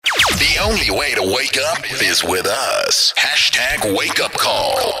only way to wake up is with us. Hashtag wake up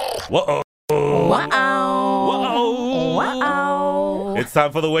call. Whoa. Wow. It's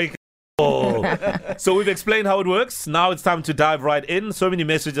time for the wake up call. So we've explained how it works. Now it's time to dive right in. So many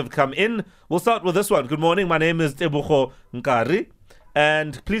messages have come in. We'll start with this one. Good morning. My name is Tebogo Nkari.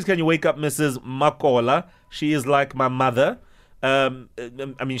 And please can you wake up Mrs. Makola? She is like my mother.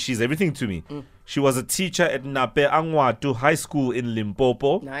 She's everything to me. She was a teacher at Nape Angwatu High School in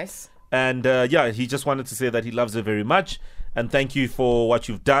Limpopo. Nice. And he just wanted to say that he loves her very much. And thank you for what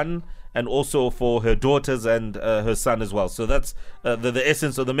you've done. And also for her daughters and her son as well. So that's the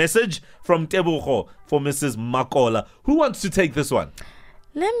essence of the message from Tebogo for Mrs. Makola. Who wants to take this one?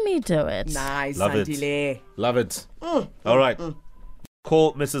 Let me do it. Nice. Love it. Sandile. Love it. All right.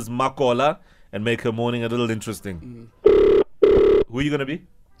 Call Mrs. Makola and make her morning a little interesting. Who are you going to be?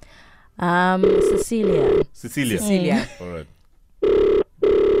 Cecilia. Cecilia. All right.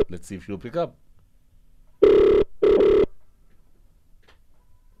 Let's see if she'll pick up.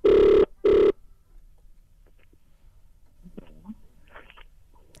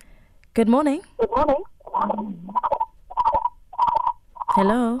 Good morning.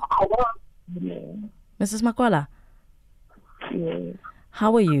 Hello. Mrs. Makola. Yes,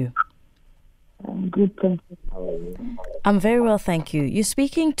 How are you? I'm good, thank you. How are you? I'm very well, thank you. You're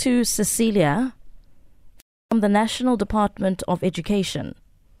speaking to Cecilia from the National Department of Education.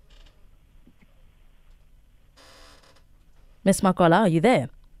 Miss Makola, are you there?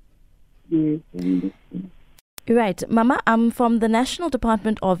 Yes, Right, Mama, I'm from the National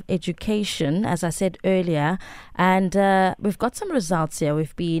Department of Education, as I said earlier, and we've got some results here.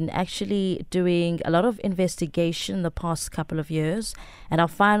 We've been actually doing a lot of investigation in the past couple of years, and our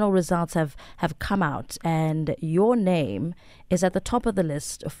final results have come out, and your name is at the top of the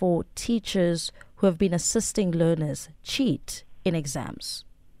list for teachers who have been assisting learners cheat in exams.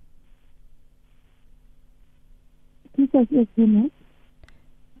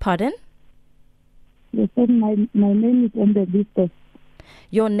 Pardon? you said my name is on the list of.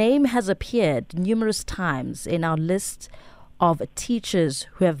 Your name has appeared numerous times in our list of teachers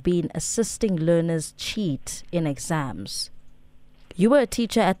who have been assisting learners cheat in exams. You were a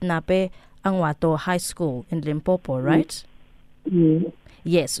teacher at Nape Angwato High School in Limpopo, right? Yes.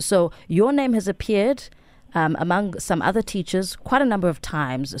 Yes, so your name has appeared among some other teachers quite a number of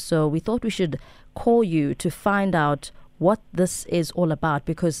times. So we thought we should call you to find out what this is all about,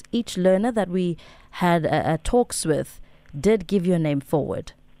 because each learner that we had talks with did give your name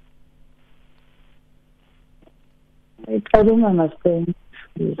forward. I don't understand.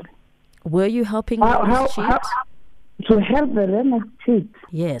 Were you helping learners cheat? To help the learners cheat?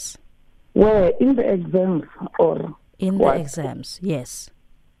 Yes. Where? In the exams or in what? The exams, yes.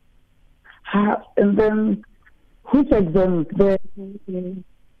 And then which exams?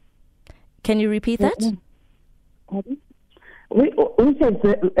 Can you repeat that? Pardon? Which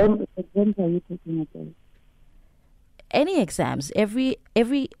exams are you talking about? Any exams, every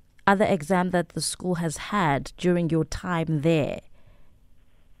other exam that the school has had during your time there.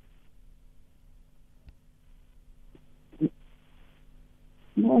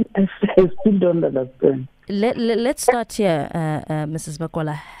 No, I still don't understand. Let's start here, Mrs.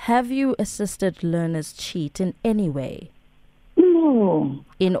 Makola. Have you assisted learners cheat in any way? No.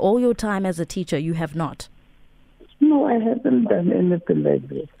 In all your time as a teacher, you have not? No, I haven't done anything like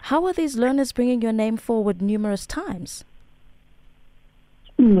this. How are these learners bringing your name forward numerous times?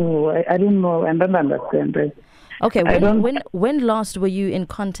 No, I don't know. I don't understand it. Okay, when last were you in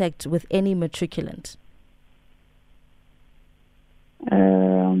contact with any matriculant?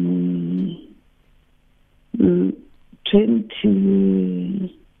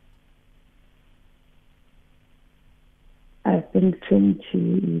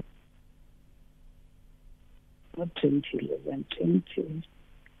 2011,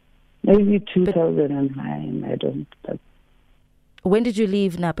 maybe 2009, I don't know. When did you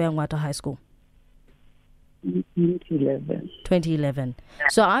leave Nape Angwato High School? 2011. 2011.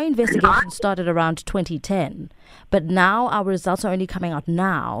 So our investigation started around 2010, but now our results are only coming out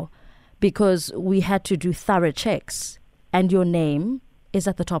now because we had to do thorough checks, and your name is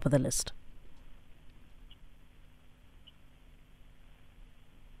at the top of the list.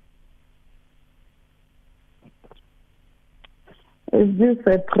 Is this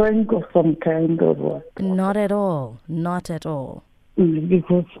a prank of some kind or what? Not at all. Not at all.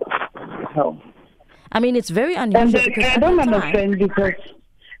 Because how? I mean, it's very unusual. And I don't understand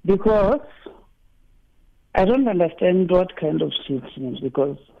because I don't understand what kind of cheating,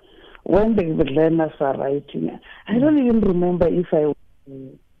 because when the learners are writing, I don't even remember if I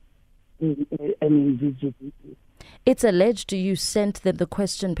visited. It's alleged you sent them the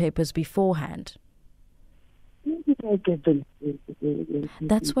question papers beforehand.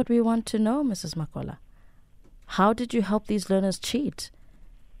 That's what we want to know, Mrs. Makola. How did you help these learners cheat?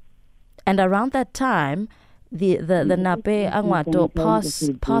 And around that time, the Nape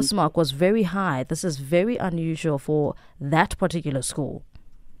Angwato pass mark was very high. This is very unusual for that particular school.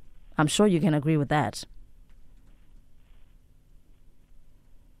 I'm sure you can agree with that.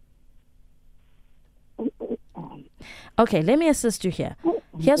 Okay, let me assist you here.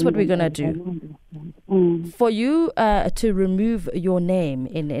 Here's what we're going to do. For you to remove your name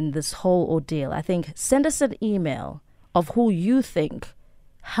in this whole ordeal, I think send us an email of who you think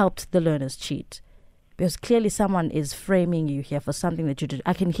helped the learners cheat. Because clearly someone is framing you here for something that you did.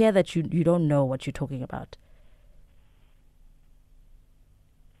 I can hear that you don't know what you're talking about.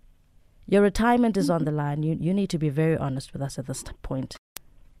 Your retirement is on the line. You need to be very honest with us at this point.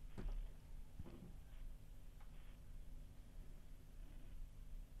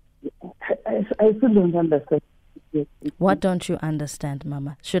 I still don't understand. What don't you understand,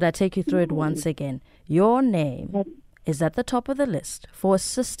 Mama? Should I take you through it once again? Your name is at the top of the list for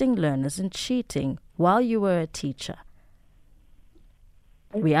assisting learners in cheating while you were a teacher.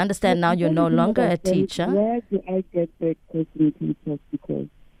 We understand now you're no longer a teacher. Where do I get the question papers? Because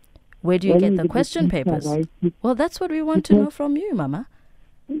where do you get the question papers? Well, that's what we want to know from you, Mama.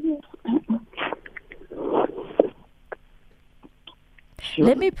 Sure.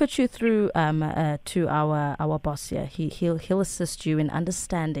 Let me put you through to our boss here. He'll assist you in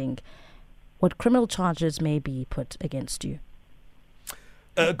understanding what criminal charges may be put against you.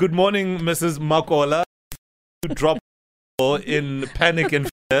 Good morning, Mrs. Makola. You dropped in panic and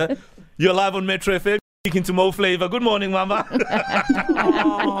fear. You're live on Metro FM. Speaking to Mo Flavor. Good morning, Mama.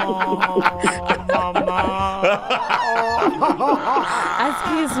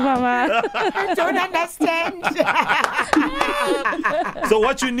 Excuse, Mama. I don't understand. So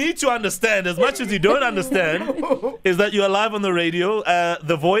what you need to understand, as much as you don't understand, is that you are live on the radio.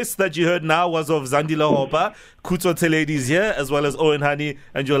 The voice that you heard now was of Zandile Hopa. Kutso Teledi is here, as well as Owen Honey,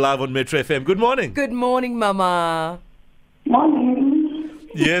 and you're live on Metro FM. Good morning. Good morning, Mama. Morning.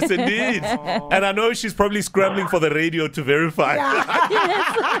 Yes, indeed. And I know she's probably scrambling for the radio to verify.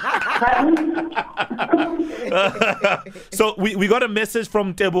 So we got a message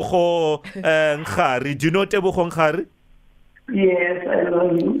from Tebogo Nkari. Do you know Tebogo Nkari? Yes, I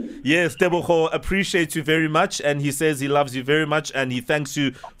love you. Yes, Tebogo appreciates you very much, and he says he loves you very much, and he thanks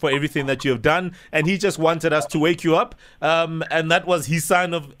you for everything that you have done, and he just wanted us to wake you up, and that was his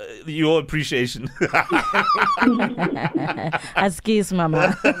sign of your appreciation. Excuse,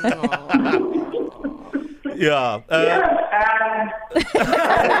 Mama. Yeah.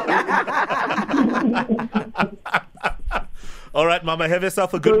 All right, Mama, have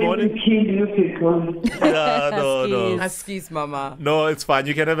yourself a good morning. Yeah, no. Excuse, Mama. No, it's fine.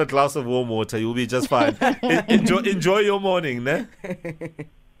 You can have a glass of warm water. You'll be just fine. Enjoy your morning, ne?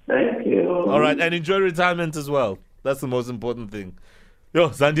 Thank you. All right, and enjoy retirement as well. That's the most important thing. Yo,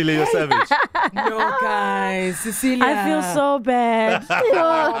 Zandile, you're savage. No, guys. Cecilia. I feel so bad.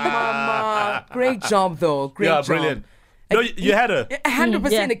 Oh, Mama. Great job, though. Great job. Yeah, brilliant. No, you had her.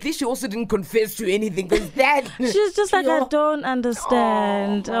 100%. Yeah. At least she also didn't confess to anything. Because that... She's just like, I don't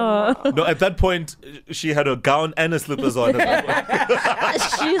understand. Oh. No, at that point, she had a gown and her slippers on.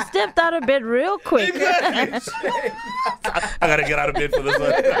 She stepped out of bed real quick. I gotta get out of bed for this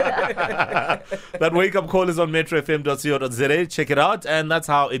one. That wake-up call is on metrofm.co.za. Check it out, and that's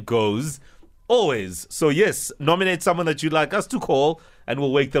how it goes. Always. So yes, nominate someone that you'd like us to call, and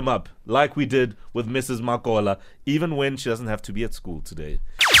we'll wake them up, like we did with Mrs. Makola, even when she doesn't have to be at school today.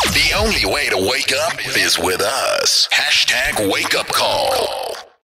 The only way to wake up is with us. #WakeUpCall.